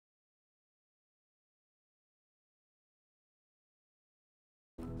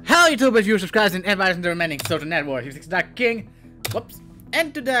Hello YouTubers, viewers, subscribers, and everybody in the remaining social network. This is Dark King. Whoops.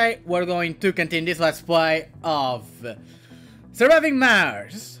 And today we're going to continue this let's play of Surviving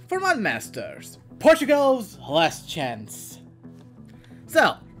Mars for Modmasters, Portugal's Last Chance.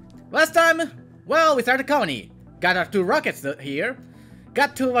 So, last time, well, we started a colony, got our 2 rockets here,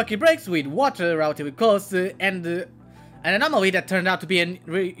 got 2 lucky breaks with water relatively close, and an anomaly that turned out to be an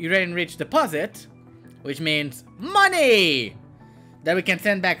uranium-rich deposit, which means money that we can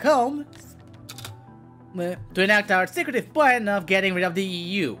send back home to enact our secretive plan of getting rid of the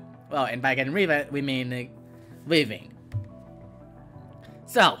EU. Well, and by getting rid of it, we mean leaving.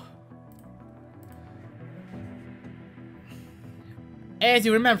 So, as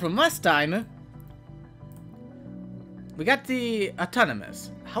you remember from last time, we got the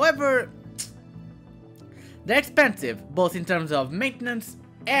autonomous. However, they're expensive, both in terms of maintenance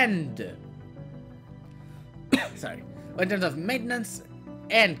and sorry, in terms of maintenance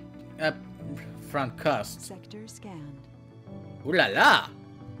and front costs. Sector scanned. Ooh la la!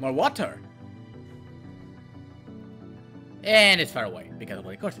 More water! And it's far away, because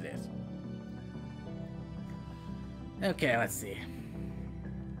of course it is. Okay, let's see.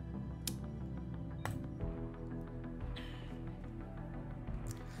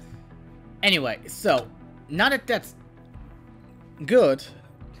 Anyway, so, now that that's good,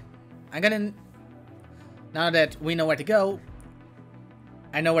 I'm gonna... Now that we know where to go,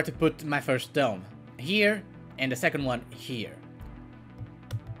 I know where to put my first dome. Here, and the second one here.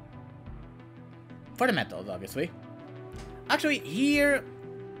 For the metals, obviously. Actually, here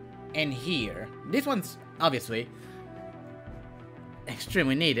and here. This one's, obviously,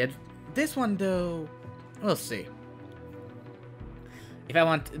 extremely needed. This one, though, we'll see. If I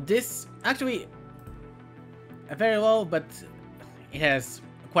want this, actually, very low, but it has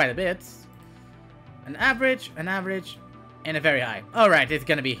quite a bit. An average, and a very high. Alright, it's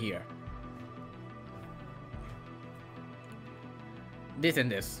gonna be here. This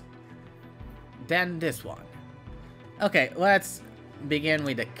and this. Then this one. Okay, let's begin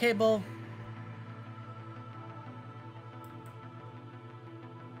with the cable.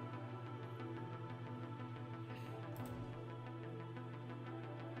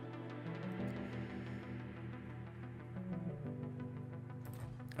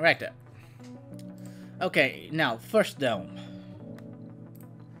 Right there. Okay, now, first dome.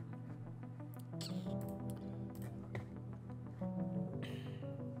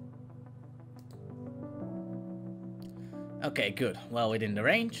 Okay, good. Well within the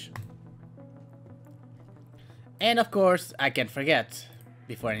range. And of course, I can't forget,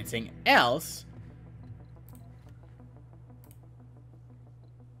 before anything else,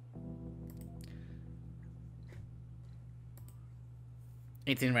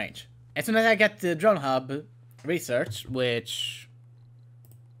 it's in range. As soon as I get the drone hub research, which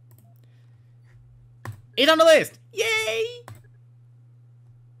is on the list, yay!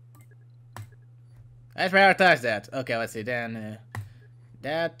 Let's prioritize that. Okay, let's see. Then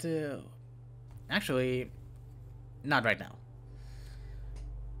that actually not right now.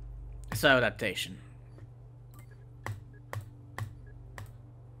 So adaptation.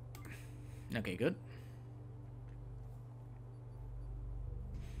 Okay, good.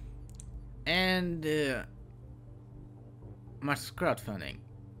 And Mars crowdfunding.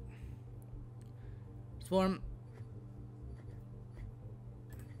 Swarm.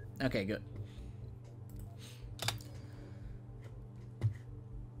 Okay, good.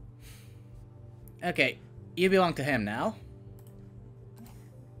 Okay, you belong to him now.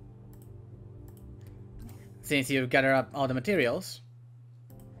 Since you've gathered up all the materials.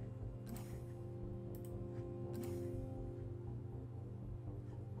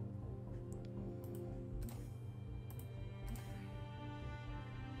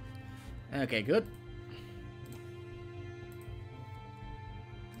 Okay, good.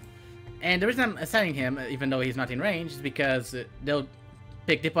 And the reason I'm assigning him, even though he's not in range, is because they'll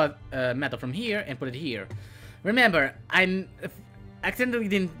pick the metal from here and put it here. Remember, I accidentally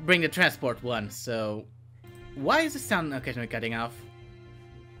didn't bring the transport one, so why is the sound occasionally cutting off?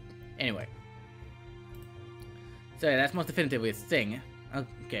 Anyway. So yeah, that's most definitively his thing.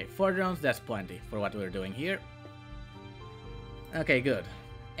 Okay, 4 drones, that's plenty for what we're doing here. Okay, good.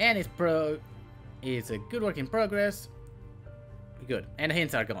 And his is a good work in progress. Good. And the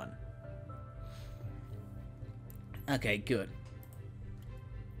hints are gone. Okay, good.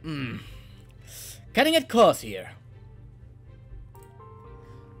 Cutting it close here.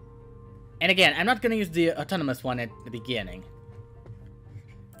 And again, I'm not gonna use the autonomous one at the beginning.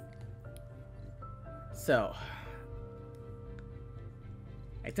 So,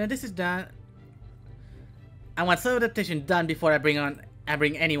 I think this is done. I want some adaptation done before I bring on and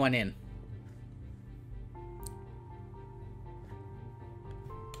bring anyone in.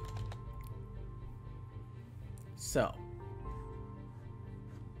 So.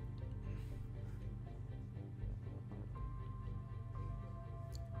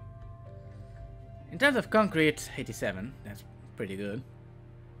 In terms of concrete, 87, that's pretty good.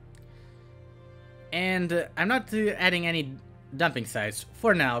 And I'm not adding any dumping sites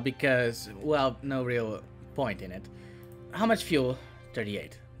for now because, well, no real point in it. How much fuel?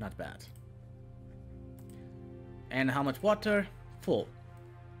 38, not bad. And how much water? Full.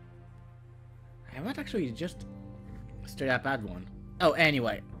 I might actually just straight up add one. Oh,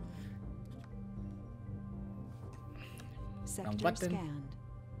 anyway. Sector scanned.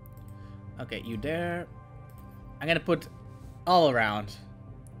 Okay, you there. I'm gonna put all around.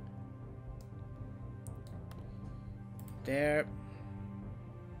 There.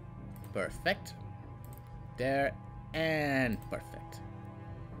 Perfect. There. And perfect.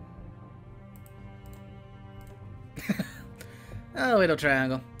 A little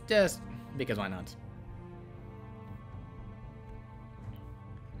triangle. Just because why not?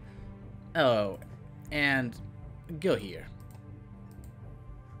 Oh, and go here.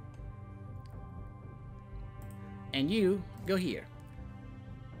 And you go here.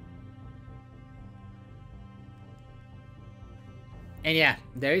 And yeah,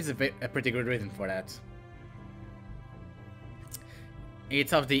 there is a pretty good reason for that.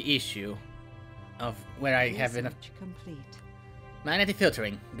 It's of the issue of where I have enough. Complete. Magnetic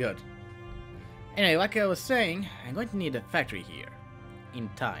filtering, good. Anyway, like I was saying, I'm going to need a factory here in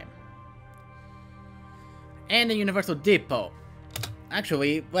time. And a universal depot.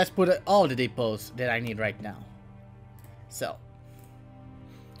 Actually, let's put all the depots that I need right now. So,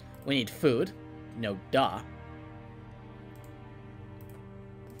 we need food. No duh.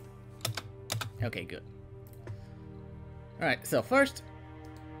 Okay, good. Alright, so first,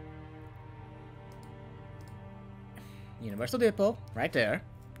 universal depot, right there.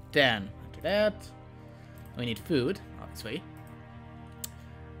 Then, after that, we need food, obviously.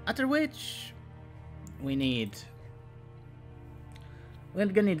 After which, we're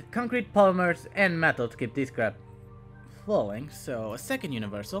gonna need concrete, polymers, and metal to keep this crap flowing. So, a second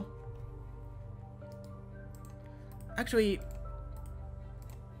universal. Actually,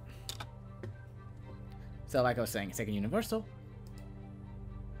 so like I was saying, a second universal.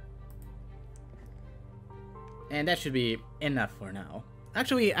 And that should be enough for now.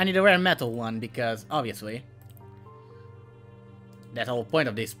 Actually, I need a rare metal one because, obviously, that's the whole point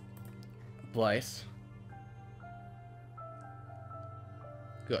of this place.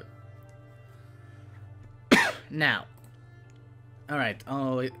 Good. Now. Alright,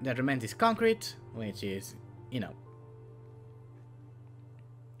 all that remains is concrete, which is, you know,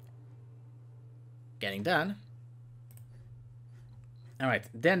 getting done. Alright,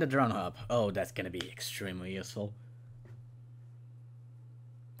 then the drone hub. Oh, that's gonna be extremely useful.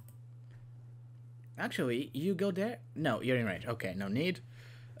 Actually, you go there? No, you're in range. Okay, no need.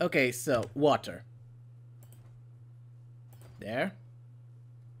 Okay, so, water. There.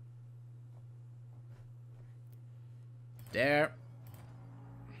 There.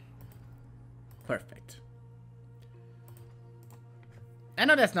 Perfect. I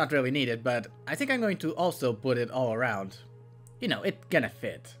know that's not really needed, but I think I'm going to also put it all around. You know, it's gonna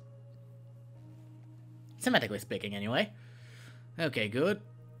fit. Thematically speaking, anyway. Okay, good.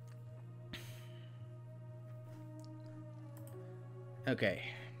 Okay.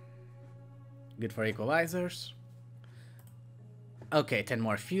 Good for equalizers. Okay, 10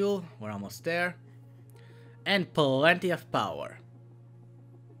 more fuel. We're almost there. And plenty of power.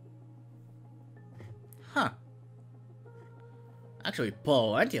 Huh. Actually,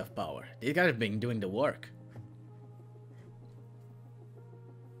 plenty of power. These guys have been doing the work.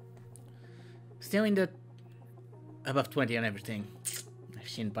 Still in the above 20 on everything.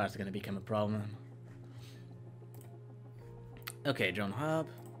 Machine parts are gonna become a problem. Okay, drone hub.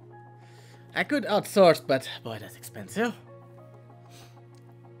 I could outsource, but boy, that's expensive.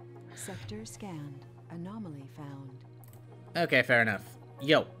 Sector scanned. Anomaly found. Okay, fair enough.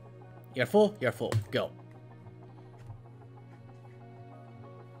 Yo, you're full, go.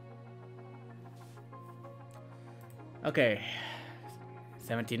 Okay,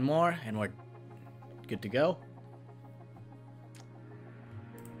 17 more, and we're good to go.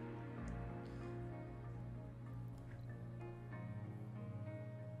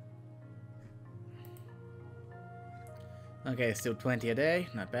 Okay, still 20 a day,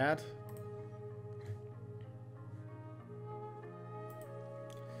 not bad.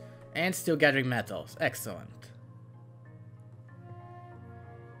 And still gathering metals, excellent.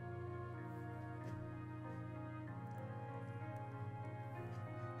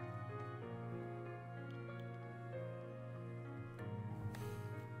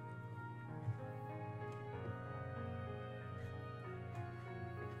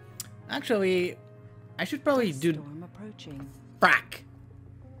 Actually, I should probably do... Storm approaching. Frack!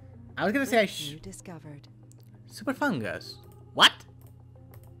 I was gonna say I Breakthrough discovered. Super fungus. What?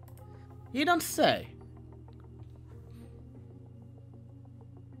 You don't say.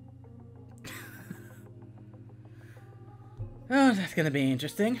 Oh, that's gonna be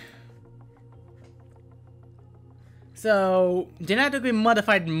interesting. So, genetically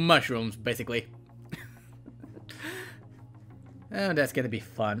modified mushrooms, basically. Oh, that's gonna be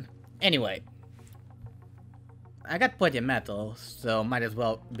fun. Anyway. I got plenty of metal, so might as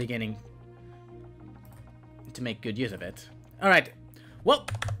well beginning to make good use of it. Alright. Well.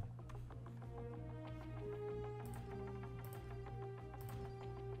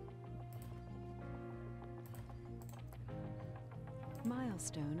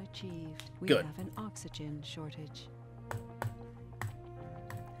 Milestone achieved. We Good. have an oxygen shortage.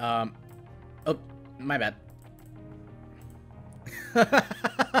 Oh, my bad.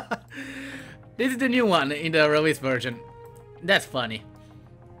 This is the new one in the release version. That's funny.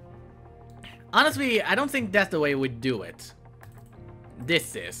 Honestly, I don't think that's the way we do it.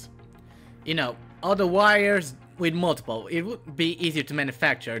 This is. You know, all the wires with multiple. It would be easier to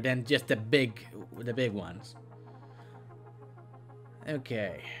manufacture than just the big ones.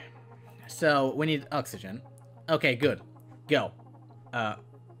 Okay. So, we need oxygen. Okay, good. Go.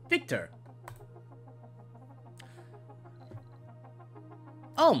 Victor.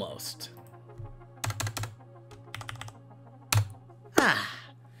 Almost. Ah.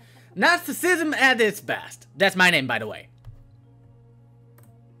 Narcissism at its best. That's my name, by the way.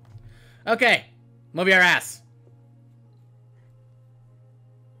 Okay. Move your ass.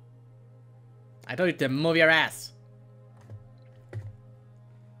 I told you to move your ass.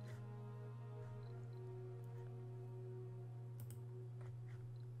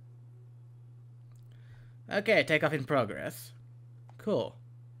 Okay, takeoff in progress. Cool.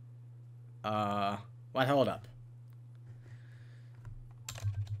 What? Hold up.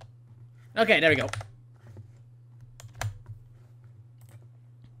 Okay, there we go.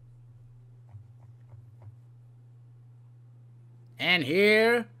 And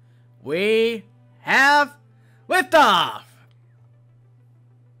here we have liftoff!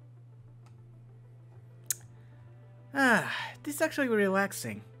 Ah, this is actually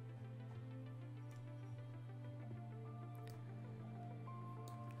relaxing.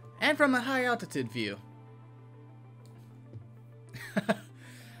 And from a high altitude view.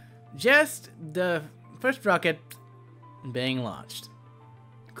 Just the first rocket being launched.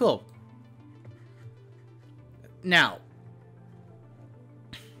 Cool. Now,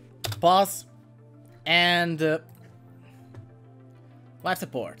 pause and life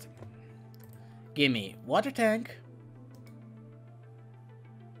support. Give me water tank.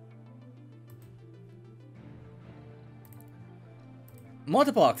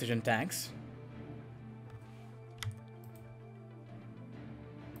 Multiple oxygen tanks.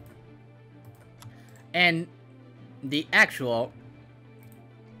 And the actual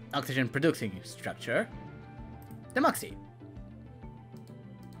oxygen producing structure, the Moxie.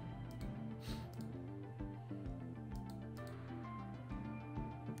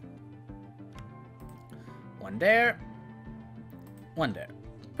 One there, one there.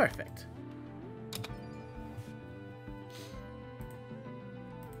 Perfect.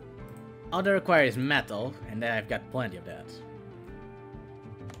 All they require is metal, and I've got plenty of that.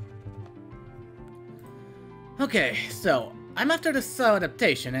 Okay, so I'm after the cell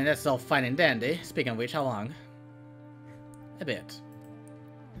adaptation, and that's all fine and dandy. Speaking of which, how long? A bit.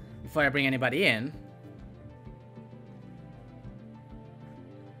 Before I bring anybody in.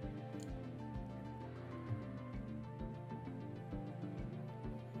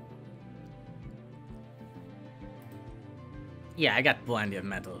 Yeah, I got plenty of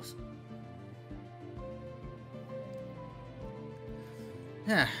metals.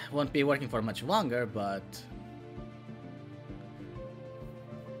 Won't be working for much longer, but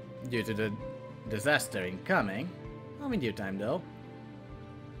due to the disaster incoming, I'm in due time though.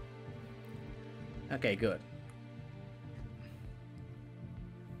 Okay, good.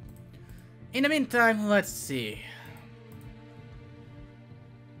 In the meantime, let's see.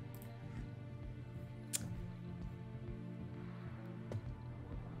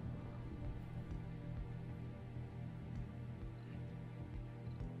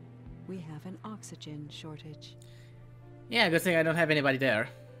 We have an oxygen shortage. Yeah, good thing I don't have anybody there.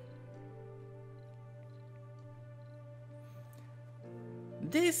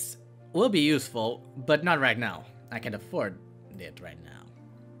 This will be useful, but not right now. I can afford it right now.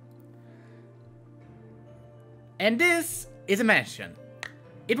 And this is a mansion.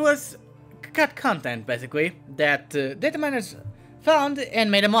 It was cut content, basically, that data miners found and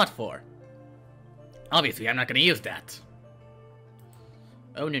made a mod for. Obviously, I'm not gonna use that.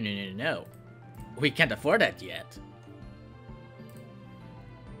 Oh, no. We can't afford that yet.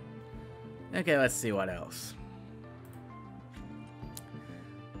 Okay, let's see what else.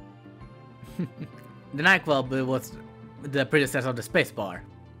 The nightclub was the predecessor of the spacebar,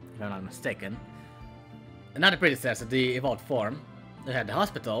 if I'm not mistaken. Not the predecessor, the evolved form. They had the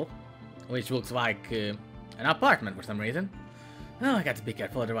hospital, which looks like an apartment for some reason. Oh, I got to be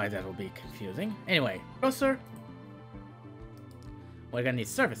careful, otherwise that will be confusing. Anyway, grocer. We're gonna need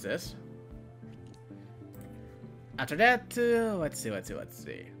services. After that, let's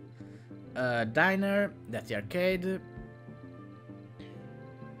see. Diner, that's the arcade.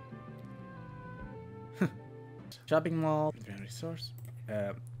 Shopping mall, resource.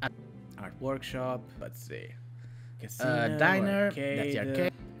 Art workshop, let's see. Casino, diner, arcade. That's the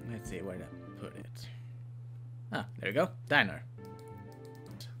arcade. Let's see where to put it. Ah, there we go. Diner.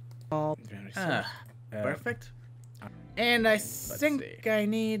 Perfect. And I think I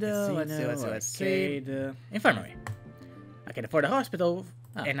need let's see. Infirmary. I can afford a hospital,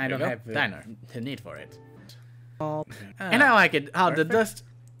 and I don't have diner. The need for it. And I like it how the dust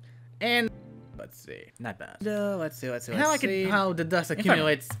and let's see, not bad. Let's see. And I like it how the dust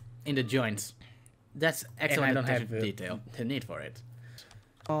accumulates in the joints. That's excellent. And I don't have detail. The need for it.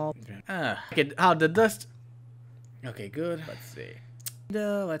 I like it how the dust. Okay, good. Let's see.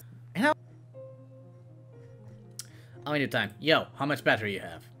 And how many time? Yo, how much battery you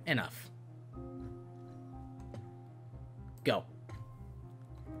have? Enough. Go.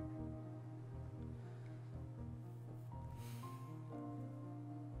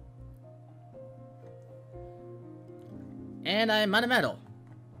 And I'm on a medal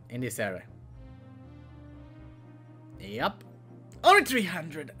in this area. Yup. Only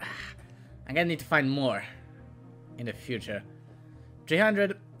 300. I'm gonna need to find more in the future.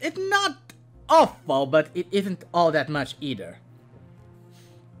 300. It's not awful, but it isn't all that much either.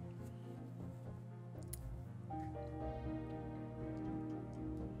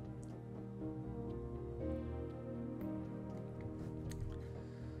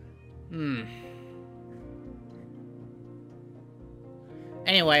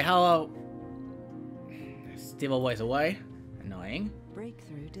 Anyway, how still a ways away. Annoying.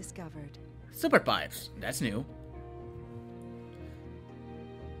 Breakthrough discovered. Super pipes. That's new.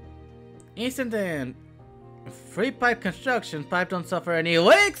 Instant and free pipe construction. Pipe don't suffer any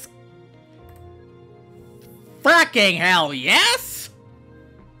leaks. Fucking hell, yes!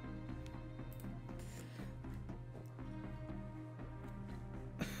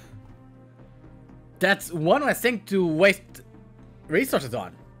 That's one less thing to waste resources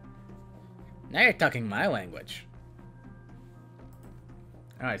on. Now you're talking my language.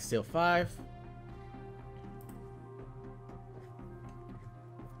 Alright, still 5.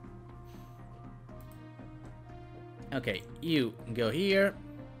 Okay, you go here.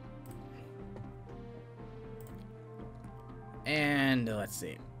 And let's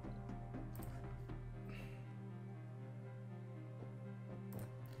see.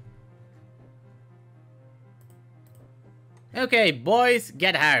 Okay, boys,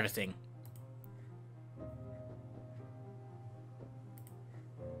 get harvesting.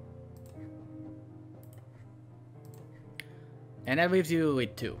 And that leaves you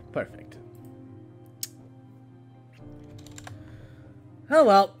with 2. Perfect. Oh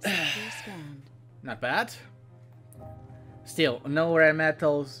well. Not bad. Still, no rare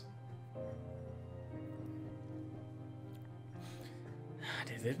metals.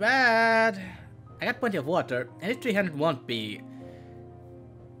 This is bad. I got plenty of water, and this 300 won't be,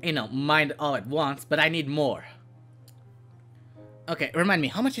 you know, mined all at once, but I need more. Okay, remind me,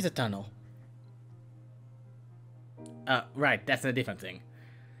 how much is a tunnel? Right, that's a different thing.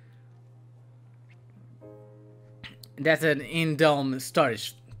 That's an in-dome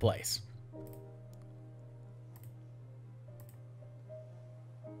storage place.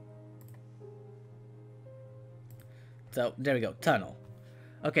 So, there we go, tunnel.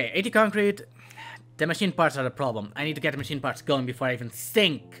 Okay, 80 concrete. The machine parts are the problem. I need to get the machine parts going before I even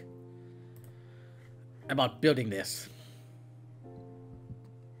think about building this.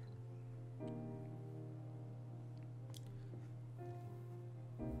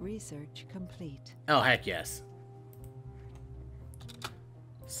 Research complete. Oh, heck yes.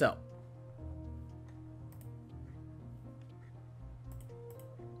 So.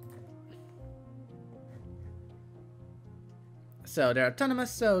 So they're autonomous,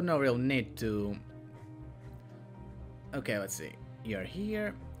 so no real need to... Okay, let's see. You're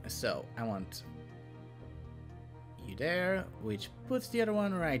here, so I want you there, which puts the other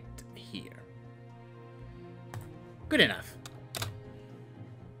one right here. Good enough.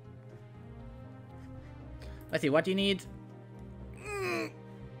 Let's see, what do you need?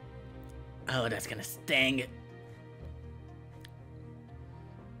 Oh, that's gonna sting.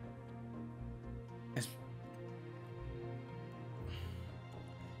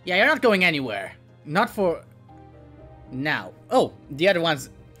 Yeah, you're not going anywhere. Not for now. Oh, the other ones.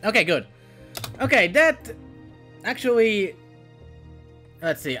 Okay, good. Okay, that actually.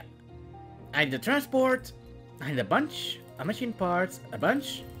 Let's see. I need the transport. I need a bunch of machine parts, a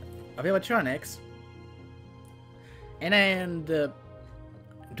bunch of electronics, and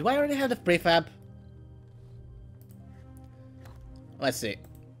do I already have the prefab? Let's see.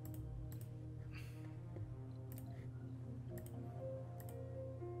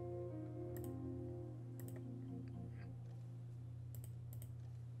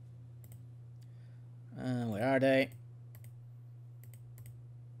 Where are they?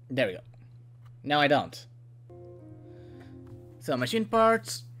 There we go. No, I don't. So, machine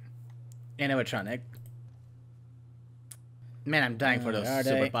parts and electronic. Man, I'm dying for those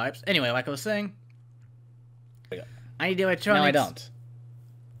super pipes. Anyway, like I was saying, I need the electronics. No, I don't.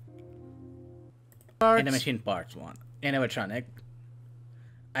 Parts and the machine parts one. And electronic.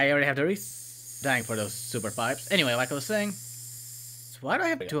 I already have the dying for those super pipes. Anyway, like I was saying, why do I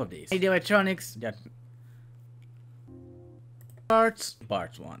have two of these? I need the electronics. That parts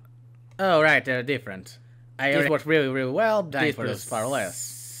one. Oh right, they're different. I already worked really well. Dying for those far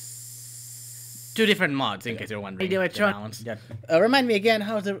less. Two different mods, in case you're wondering. The electronics. Remind me again,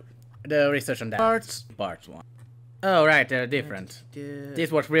 how's the research on that? Parts one. Oh right, they're different.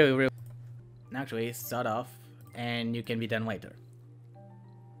 This works really. Actually, start off, and you can be done later.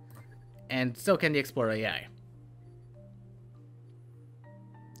 And so can the Explorer AI.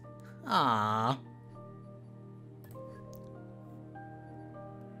 Ah.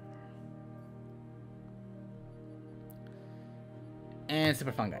 And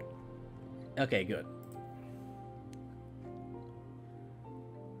Super Fungi. Okay, good.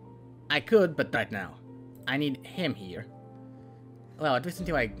 I could, but right now. I need him here. Well, at least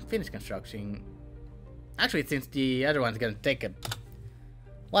until I finish construction. Actually, since the other one's gonna take a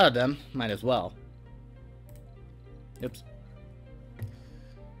lot of them, might as well. Oops.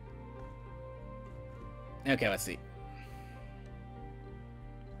 Okay, let's see.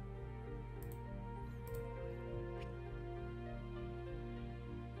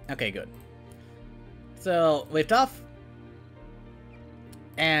 Okay, good. So, lift off.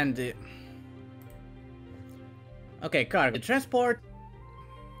 And... okay, cargo. Transport.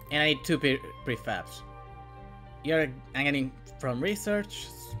 And I need two prefabs. I'm getting from research.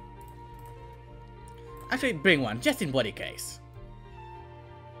 Actually, bring one, just in body case.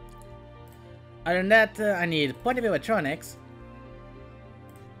 Other than that, I need plenty of electronics.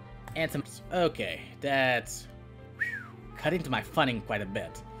 And some... okay, that's... cut into my funding quite a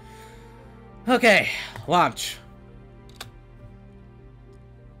bit. Okay, launch.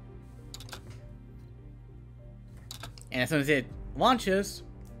 And as soon as it launches...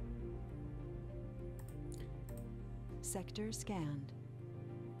 sector scanned.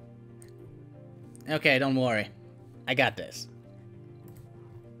 Okay, don't worry. I got this.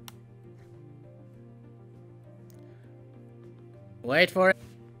 Wait for it.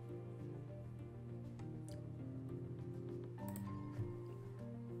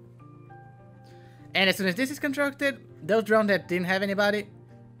 And as soon as this is constructed, those drones that didn't have anybody,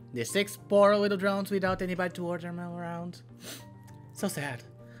 the 6 poor little drones without anybody to order them around. So sad.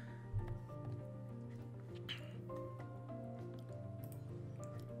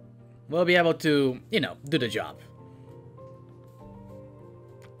 We'll be able to, you know, do the job.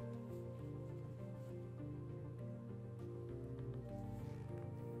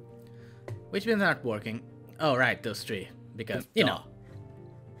 Which ones aren't working? Oh, right, those 3. Because, you know,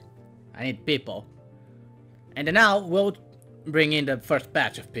 I need people. And then now we'll bring in the first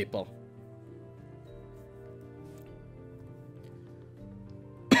batch of people.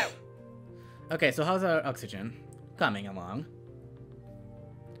 Okay, so how's our oxygen? Coming along.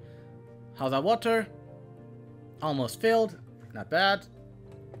 How's our water? Almost filled. Not bad.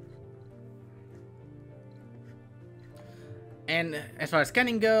 And as far as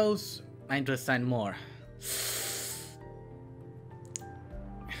scanning goes, I need to assign more.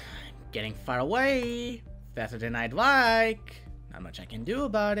 Getting far away. Faster than I'd like. Not much I can do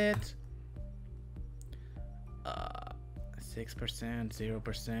about it. 6%,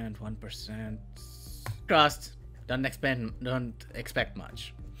 0%, 1%. Crossed. Don't expect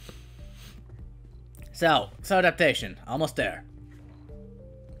much. So adaptation. Almost there.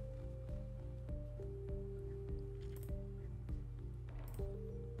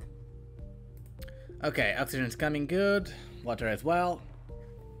 Okay, oxygen's coming good. Water as well.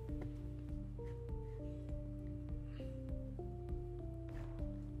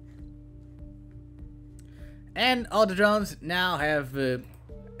 And all the drones now have a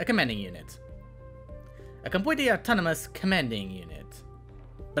commanding unit. A completely autonomous commanding unit.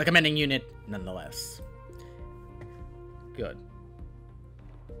 But a commanding unit nonetheless. Good.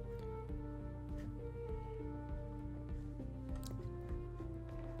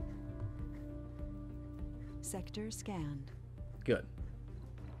 Sector scanned. Good.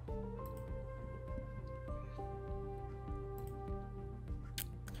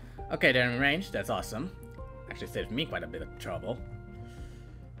 Okay, they're in range. That's awesome. Actually saved me quite a bit of trouble.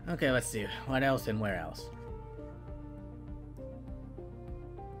 Okay, let's see. What else and where else?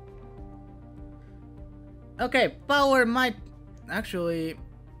 Okay, power might... Actually...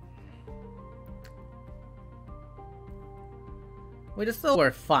 We just still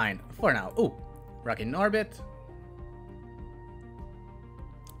were fine for now. Ooh, rocket in orbit.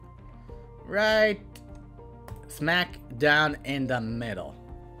 Right smack down in the middle.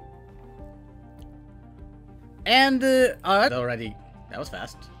 And already that was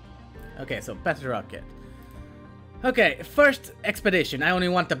fast. Okay, so better rocket. Okay, first expedition. I only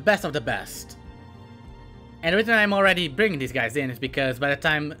want the best of the best. And the reason I'm already bringing these guys in is because by the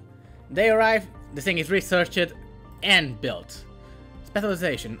time they arrive, the thing is researched and built.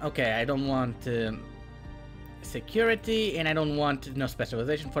 Specialization. Okay, I don't want security, and I don't want no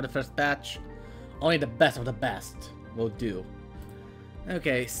specialization for the first batch. Only the best of the best will do.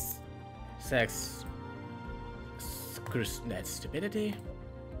 Okay, sex. That's stupidity.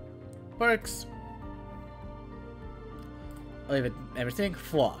 Perks. Leave it, everything.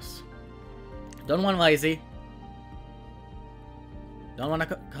 Flaws. Don't want lazy. Don't want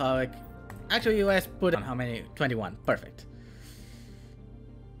a colic. Actually, you guys put on how many? 21. Perfect.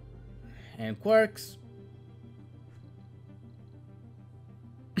 And quirks.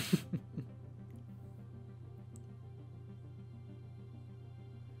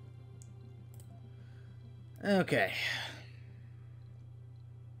 Okay.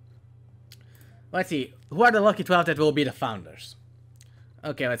 Let's see. Who are the lucky 12 that will be the founders?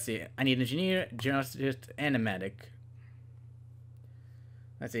 Okay, let's see. I need an engineer, geologist, and a medic.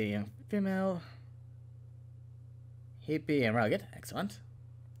 Let's see. Young female. Hippie and rugged. Excellent.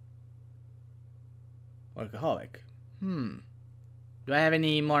 Workaholic. Do I have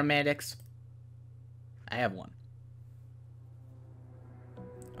any more medics? I have one.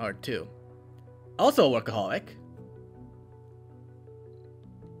 Or two. Also a workaholic.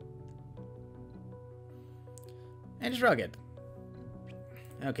 And just rugged.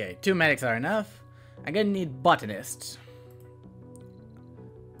 Okay, 2 medics are enough. I'm gonna need botanists.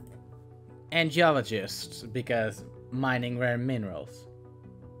 And geologists, because mining rare minerals.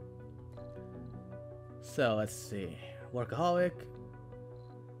 So, let's see. Workaholic.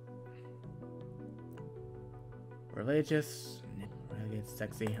 Religious. Rugged,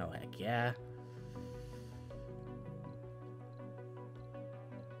 sexy. Oh, heck yeah.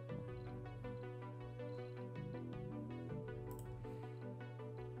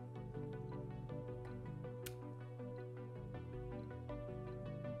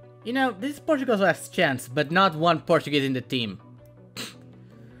 You know, this is Portugal's last chance, but not one Portuguese in the team.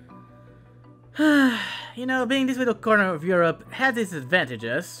 You know, being this little corner of Europe has its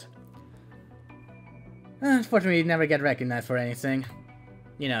advantages. Unfortunately, we never get recognized for anything.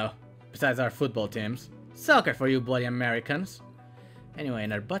 You know, besides our football teams. Soccer for you bloody Americans. Anyway,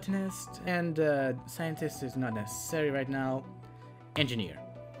 another botanist, and scientist is not necessary right now. Engineer.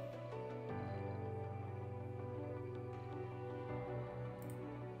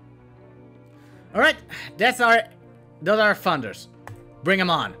 Alright, those are our funders. Bring them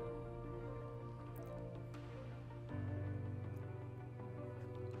on.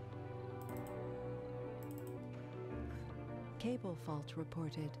 Cable fault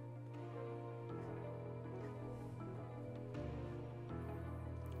reported.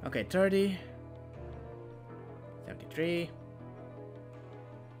 Okay, 30. 73.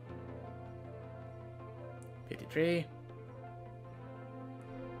 53.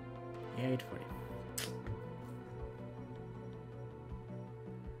 8, 40.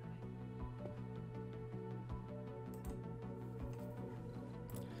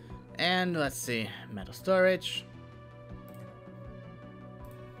 And let's see, metal storage.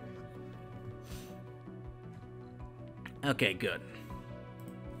 Okay, good.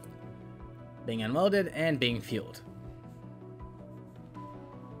 Being unloaded and being fueled.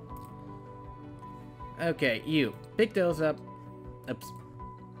 Okay, you pick those up. Oops.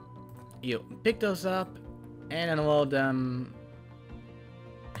 You pick those up and unload them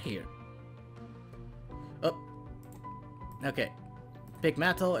here. Oh. Okay. Pick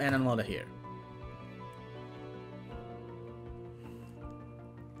metal and unload it here.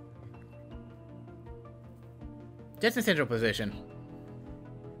 Just in central position.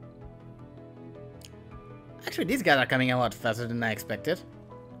 Actually, these guys are coming a lot faster than I expected.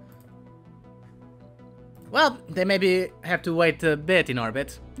 Well, they maybe have to wait a bit in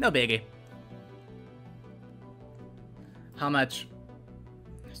orbit. No biggie. How much?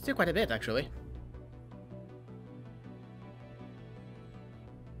 Still quite a bit, actually.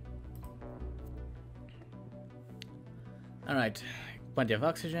 Alright, plenty of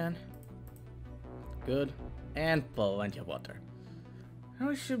oxygen. Good. And plenty of water.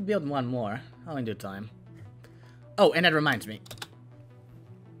 We should build one more. I'll in due time. Oh, and that reminds me.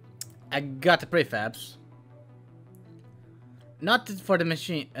 I got the prefabs. Not for the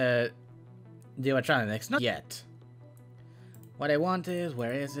machine, the electronics, not yet. What I want is,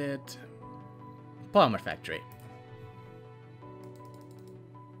 where is it? Polymer factory.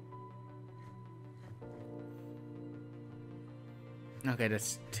 Okay,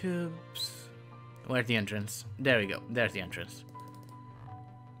 that's tubes. Where's the entrance? There we go. There's the entrance.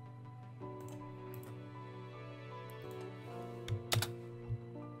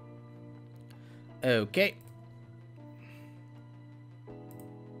 Okay.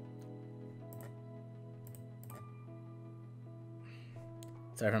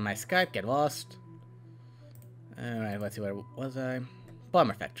 Sorry for my Skype, get lost. Alright, let's see, where was I?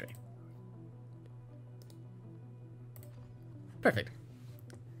 Polymer factory. Perfect.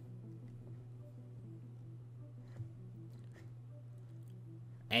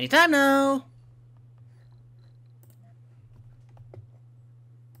 Anytime now!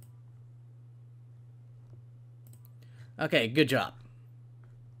 Okay, good job.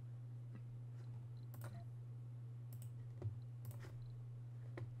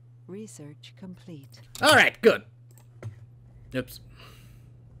 Research complete. Alright, good. Oops.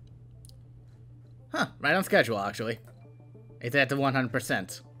 Huh, right on schedule, actually. It's at the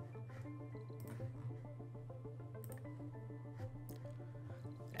 100%.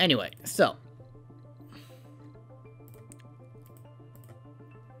 Anyway, so.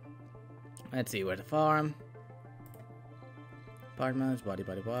 Let's see, where the farm. Apartments,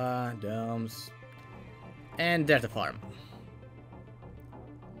 blah, domes. And there's the farm.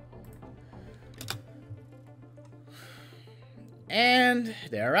 And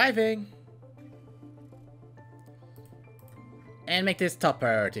they're arriving. And make this top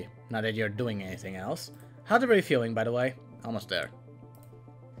priority, now that you're doing anything else. How the refueling, by the way? Almost there.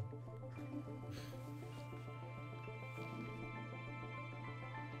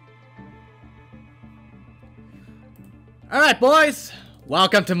 Alright, boys!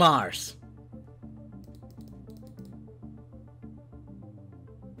 Welcome to Mars.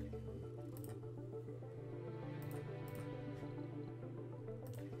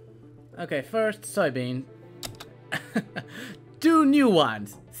 Okay, first, soybean. 2 new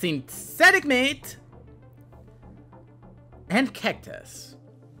ones. Synthetic meat and cactus.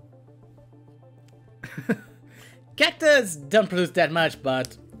 Cactus don't produce that much,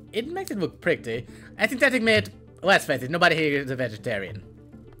 but it makes it look pretty. And synthetic meat, let's face it, nobody here is a vegetarian.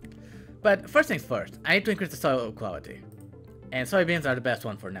 But first things first, I need to increase the soil quality. And soybeans are the best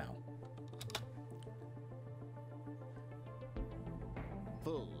one for now.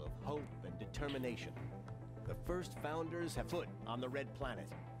 Full of hope and determination. The first founders have foot on the Red Planet.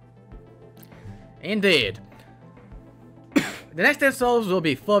 Indeed. The next 10 souls will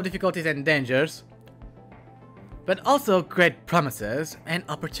be full of difficulties and dangers, but also great promises and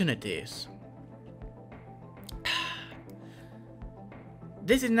opportunities.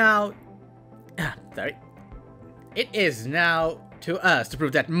 This is now... sorry. It is now to us to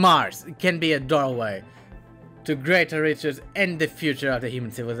prove that Mars can be a doorway to greater riches and the future of the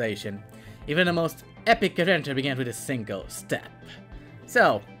human civilization. Even the most epic adventure begins with a single step.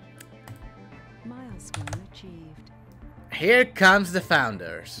 So, Milestone achieved. here comes the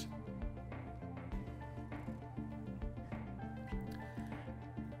founders.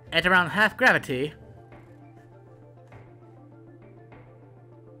 At around half gravity,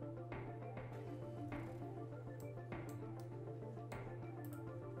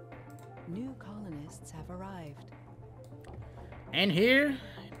 New colonists have arrived. and here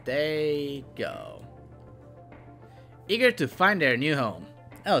they go. Eager to find their new home.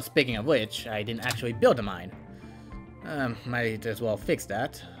 Oh, speaking of which, I didn't actually build a mine. Might as well fix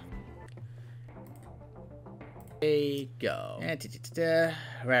that. There you go.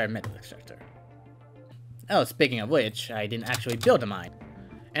 Rare metal extractor. Oh, speaking of which, I didn't actually build a mine.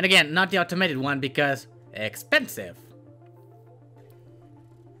 And again, not the automated one because expensive.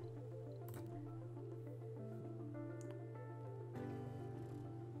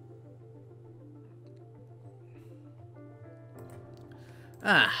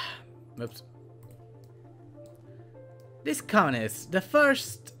 Oops. This colonist, the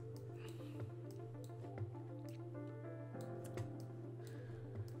first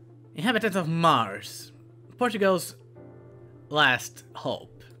inhabitants of Mars, Portugal's last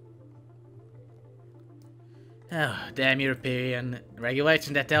hope. Oh, damn European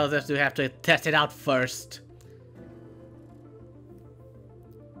regulation that tells us we have to test it out first.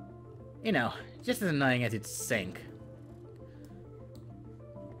 You know, just as annoying as it's sink.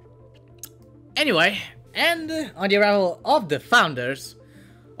 Anyway, and on the arrival of the founders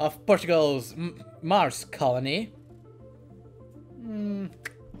of Portugal's Mars colony,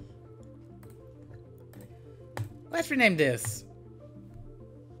 let's rename this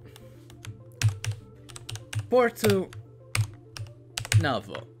Porto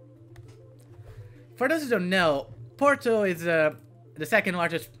Novo. For those who don't know, Porto is the second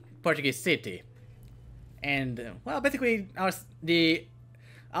largest Portuguese city, and well, basically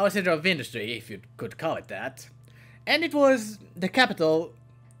our center of industry, if you could call it that. And it was the capital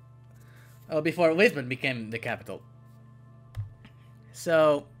before Lisbon became the capital.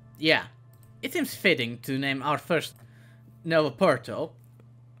 So yeah, it seems fitting to name our first Novo Porto,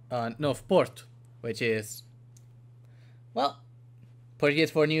 Novo Porto, which is, well, Portuguese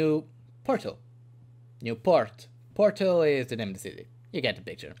for new portal, new port. Porto is the name of the city. You get the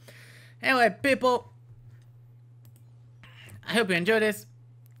picture. Anyway, people, I hope you enjoyed this.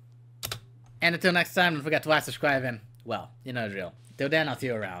 And until next time, don't forget to like, subscribe, and, well, you know the drill. Till then, I'll see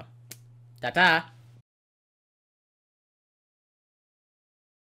you around. Ta-ta!